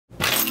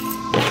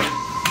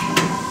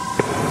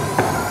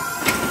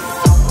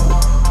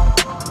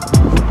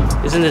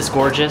Isn't this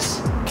gorgeous?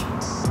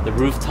 The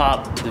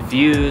rooftop, the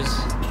views,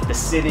 the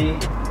city.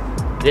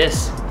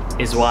 This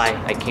is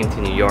why I came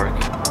to New York.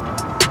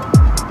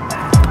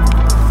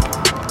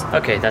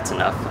 Okay, that's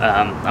enough.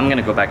 I'm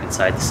gonna go back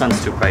inside. The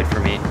sun's too bright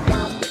for me.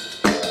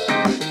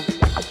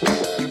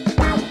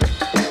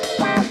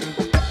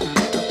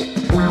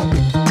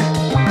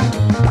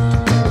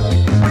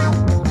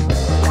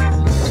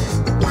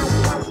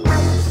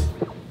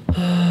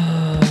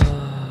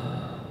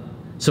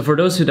 So for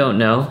those who don't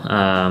know,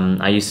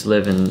 I used to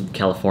live in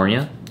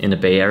California, in the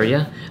Bay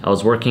Area. I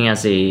was working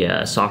as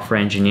a software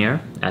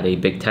engineer at a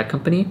big tech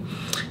company,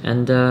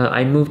 and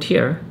I moved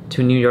here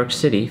to New York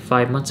City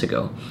 5 months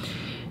ago.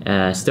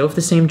 Still with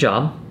the same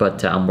job,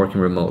 but I'm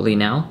working remotely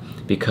now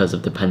because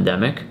of the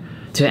pandemic.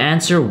 To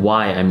answer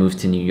why I moved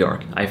to New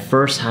York, I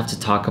first have to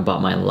talk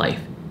about my life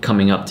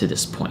coming up to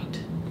this point.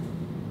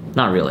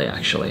 Not really,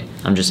 actually.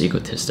 I'm just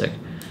egotistic.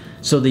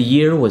 So the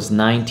year was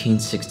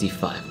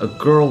 1965. A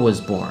girl was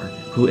born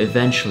who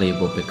eventually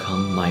will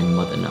become my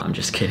mother. No, I'm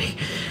just kidding.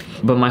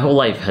 But my whole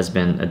life has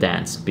been a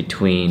dance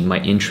between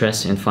my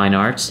interest in fine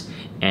arts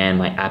and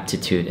my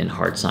aptitude in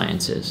hard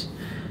sciences.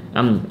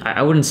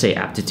 I wouldn't say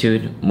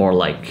aptitude, more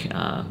like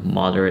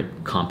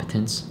moderate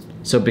competence.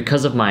 So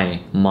because of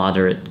my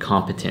moderate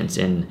competence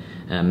in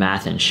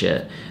math and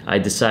shit, I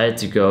decided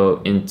to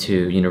go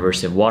into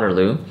University of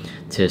Waterloo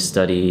to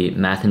study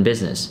math and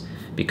business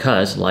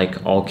because,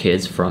 like all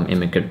kids from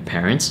immigrant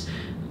parents,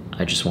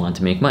 I just wanted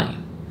to make money.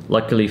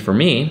 Luckily for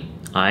me,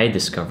 I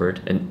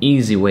discovered an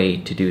easy way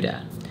to do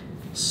that.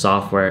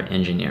 Software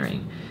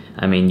engineering.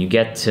 I mean, you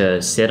get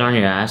to sit on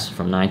your ass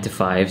from 9 to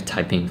 5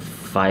 typing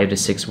 5 to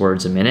 6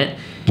 words a minute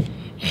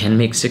and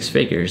make 6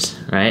 figures,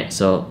 right?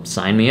 So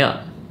sign me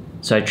up.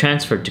 So I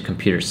transferred to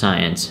computer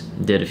science,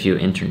 did a few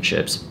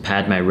internships,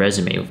 padded my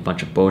resume with a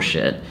bunch of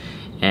bullshit,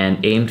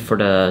 and aimed for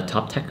the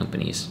top tech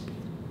companies.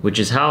 Which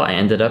is how I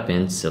ended up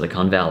in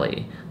Silicon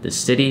Valley, the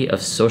city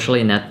of socially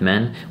inept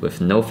men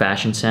with no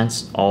fashion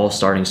sense, all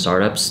starting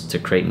startups to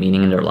create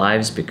meaning in their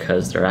lives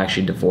because they're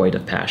actually devoid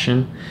of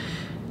passion.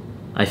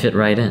 I fit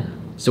right in.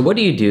 So what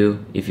do you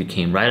do if you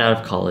came right out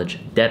of college,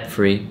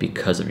 debt-free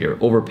because of your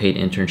overpaid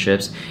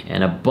internships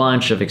and a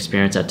bunch of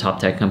experience at top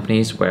tech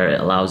companies where it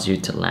allows you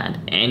to land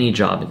any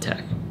job in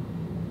tech?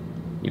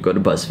 You go to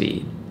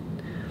BuzzFeed.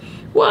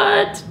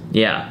 What?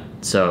 Yeah,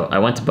 so I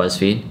went to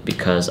BuzzFeed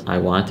because I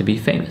wanted to be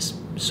famous.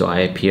 So I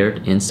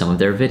appeared in some of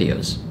their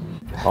videos.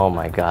 Oh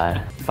my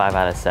god, 5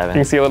 out of 7. You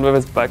can see a little bit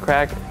of his butt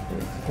crack.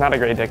 Not a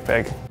great dick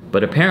pic.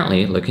 But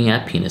apparently, looking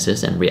at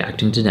penises and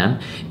reacting to them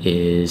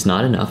is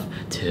not enough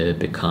to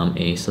become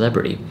a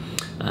celebrity.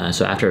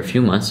 So after a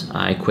few months,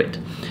 I quit.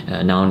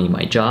 Not only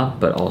my job,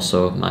 but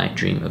also my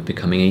dream of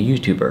becoming a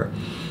YouTuber.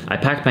 I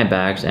packed my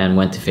bags and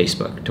went to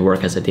Facebook to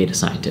work as a data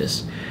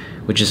scientist.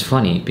 Which is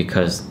funny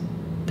because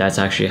that's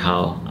actually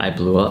how I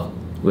blew up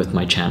with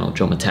my channel,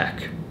 Joma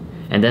Tech.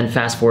 And then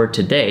fast forward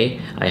today,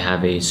 I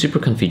have a super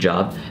comfy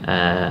job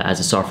as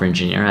a software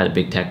engineer at a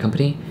big tech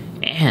company,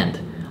 and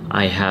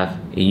I have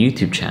a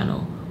YouTube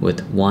channel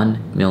with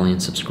 1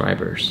 million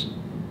subscribers.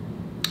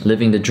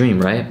 Living the dream,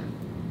 right?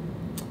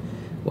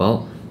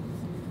 Well,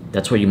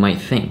 that's what you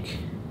might think.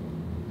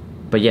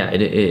 But yeah,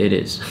 it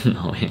is.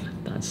 No, wait,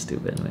 that's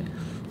stupid. Wait.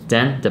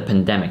 Then the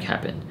pandemic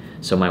happened,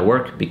 so my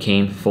work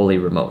became fully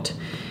remote.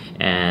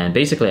 And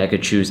basically I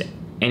could choose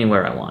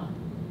anywhere I want.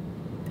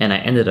 And I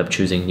ended up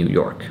choosing New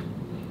York,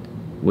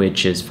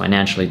 which is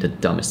financially the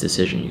dumbest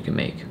decision you can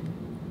make.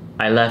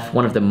 I left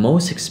one of the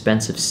most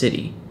expensive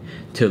city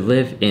to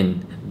live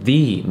in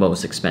the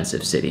most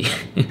expensive city.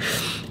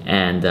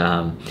 And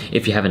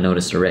if you haven't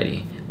noticed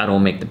already, I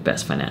don't make the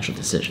best financial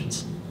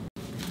decisions.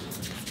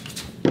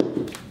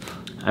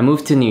 I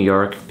moved to New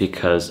York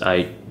because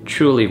I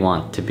truly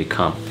want to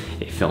become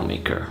a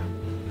filmmaker,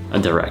 a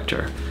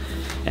director.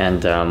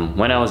 And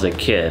when I was a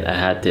kid, I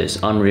had this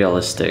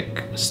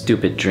unrealistic,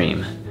 stupid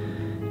dream.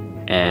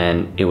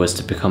 And it was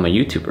to become a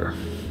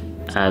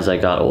YouTuber. As I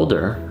got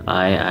older,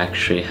 I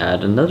actually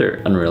had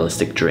another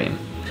unrealistic dream,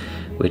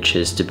 which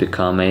is to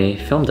become a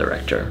film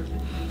director.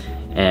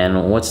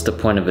 And what's the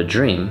point of a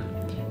dream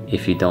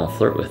if you don't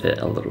flirt with it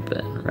a little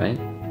bit, right?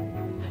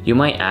 You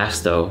might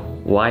ask though,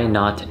 why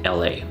not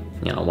LA?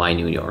 You know, why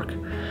New York?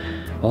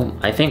 Well,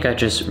 I think I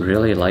just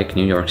really like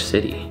New York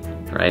City,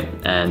 right?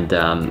 And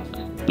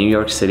New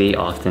York City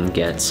often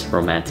gets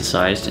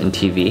romanticized in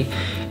TV,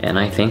 and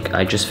I think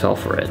I just fell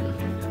for it.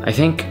 I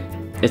think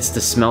it's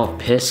the smell of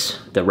piss,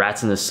 the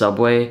rats in the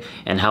subway,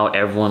 and how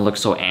everyone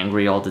looks so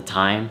angry all the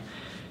time.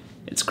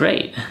 It's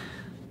great.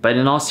 But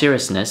in all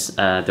seriousness,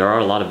 there are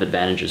a lot of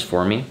advantages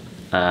for me.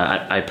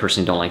 I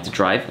personally don't like to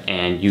drive,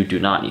 and you do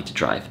not need to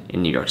drive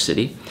in New York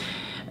City.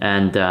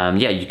 And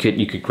yeah, you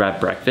could grab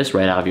breakfast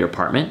right out of your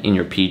apartment in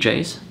your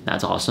PJs.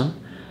 That's awesome.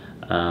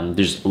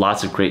 There's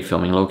lots of great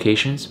filming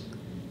locations,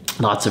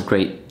 lots of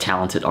great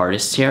talented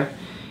artists here,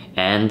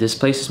 and this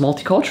place is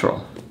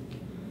multicultural.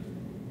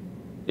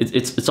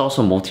 It's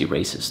also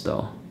multi-racist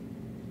though.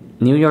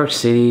 New York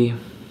City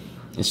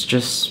is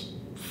just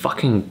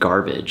fucking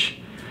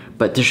garbage,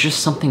 but there's just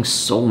something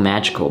so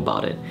magical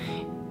about it,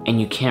 and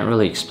you can't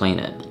really explain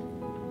it.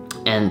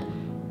 And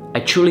I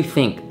truly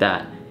think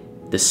that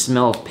the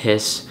smell of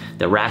piss,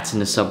 the rats in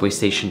the subway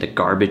station, the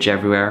garbage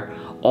everywhere,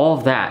 all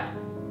of that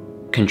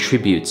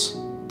contributes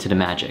to the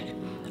magic.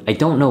 I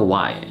don't know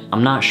why,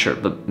 I'm not sure,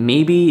 but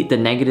maybe the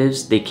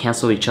negatives, they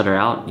cancel each other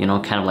out, you know,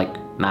 kind of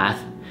like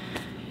math,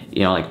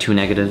 you know, like two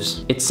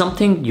negatives. It's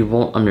something you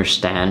won't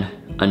understand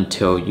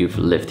until you've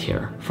lived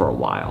here for a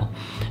while.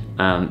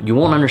 You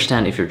won't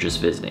understand if you're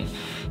just visiting.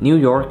 New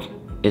York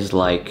is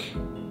like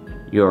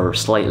your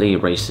slightly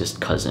racist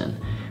cousin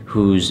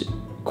who's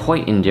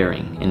quite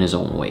endearing in his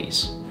own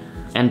ways.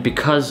 And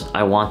because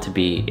I want to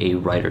be a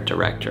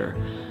writer-director,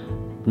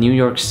 New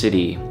York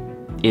City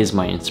is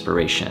my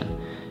inspiration,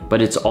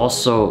 but it's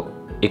also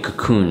a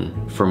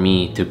cocoon for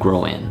me to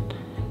grow in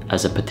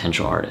as a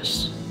potential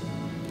artist.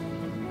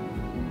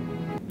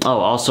 Oh,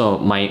 also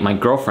my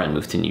girlfriend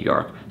moved to New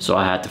York, so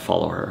I had to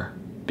follow her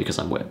because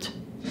I'm whipped.